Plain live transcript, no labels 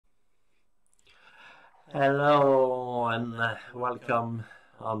Hello and welcome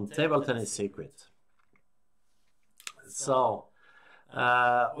on Table Tennis Secret. So,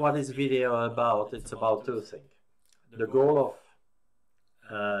 what is video about? It's about two things. The goal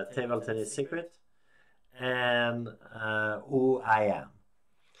of Table Tennis Secret and who I am.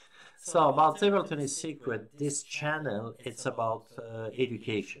 So, about Table Tennis Secret, this channel, it's about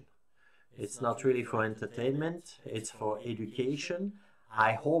education. It's not really for entertainment, it's for education.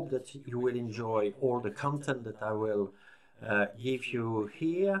 I hope that you will enjoy all the content that I will give you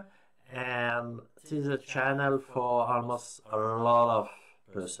here, and it is a channel for almost a lot of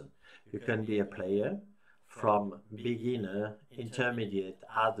person. You can be a player from beginner, intermediate,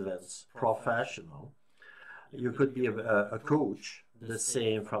 advanced, professional. You could be a coach, the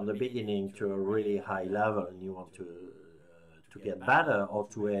same from the beginning to a really high level, and you want to get better or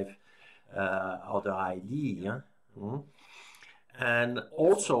to have other idea. And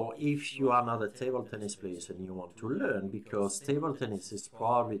also, if you are not a table tennis player and you want to learn, because table tennis is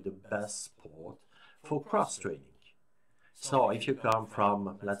probably the best sport for cross training. So if you come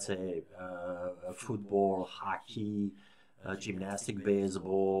from, let's say, football, hockey, gymnastic,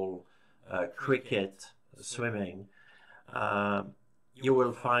 baseball, cricket, swimming, you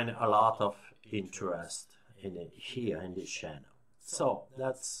will find a lot of interest in it here in this channel. So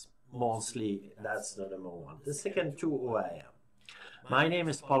that's the number one. The second two, who I am. My name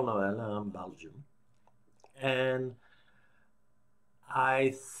is Noel, I'm Belgium, and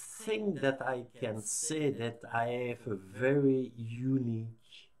I think that I can say that I have a very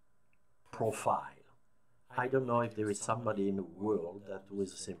unique profile. I don't know if there is somebody in the world that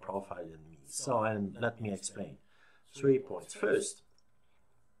with the same profile than me. So, and let me explain. 3 points. First,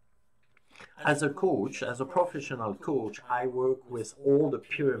 as a coach, as a professional coach, I work with all the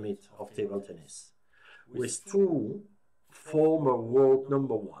pyramid of table tennis, with two former world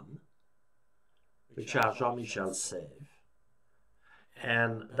number one, which are Jean-Michel Sèvres,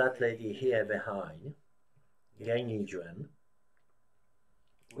 and that lady here behind, Yang Yijun,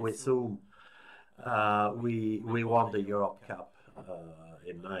 with whom we won the Europe Cup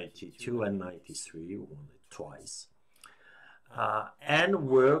in 92 and 93, we won it twice, and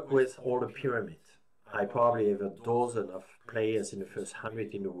work with all the pyramid. I probably have a dozen of players in the first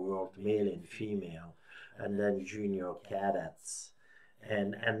 100 in the world, male and female, and then junior cadets,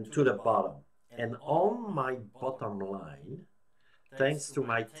 and to the bottom. And on my bottom line, thanks to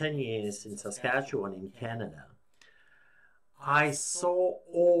my 10 years in Saskatchewan in Canada, I saw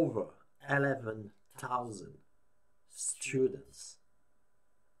over 11,000 students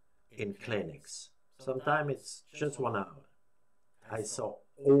in clinics. Sometimes it's just 1 hour. I saw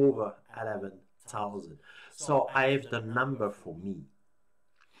over 11,000. So I have the number for me.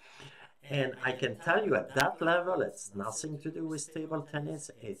 And I can tell you at that level, it's nothing to do with table tennis.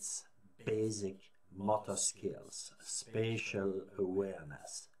 It's basic motor skills, spatial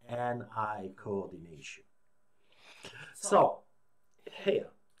awareness, and eye coordination. So here,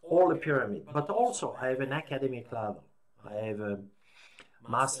 all the pyramid. But also I have an academic level. I have a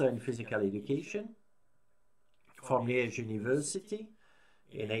master in physical education from Liège University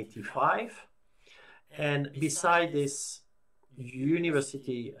in '85. And beside this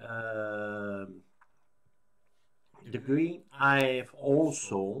university degree, I have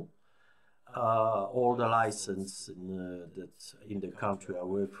also all the license in the country I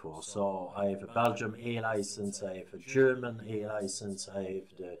work for. So I have a Belgium A license, I have a German A license, I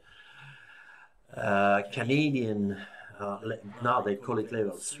have the Canadian, now they call it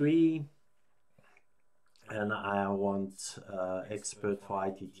level 3, and I want expert for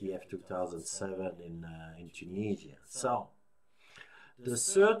ITTF 2007 in Tunisia. So the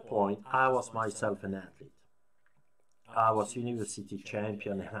third point, I was myself an athlete. I was university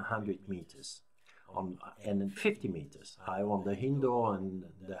champion in 100 meters and in 50 meters. I won the indoor and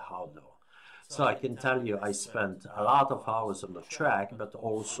the outdoor. So I can tell you I spent a lot of hours on the track, but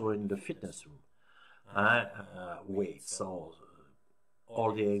also in the fitness room. Weights, so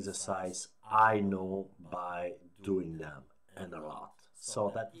all the exercise I know by doing them, and a lot. So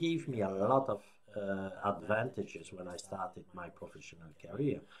that gave me a lot of advantages when I started my professional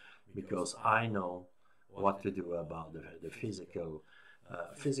career, because I know what to do about the physical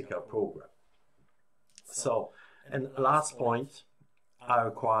program. So, and last point, I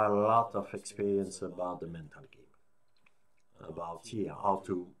acquire a lot of experience about the mental game, about how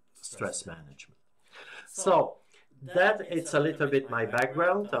to stress management. So that it's a little bit my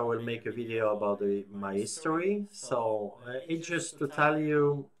background. I will make a video about my history. So it's just to tell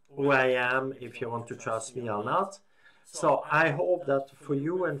you who I am, if you want to trust me or not. So I hope that for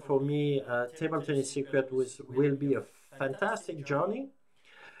you and for me, Table Tennis Secret will be a fantastic journey.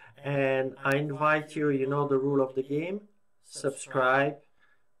 And I invite you, you know the rule of the game, subscribe,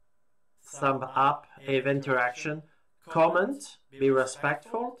 thumb up, have interaction, comment, be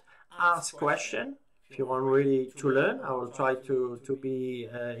respectful, ask question. If you want really to learn, I will try to be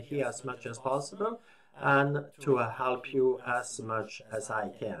here as much as possible and to help you as much as I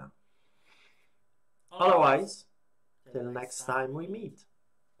can. Otherwise, till next time we meet.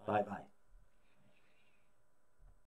 Bye-bye.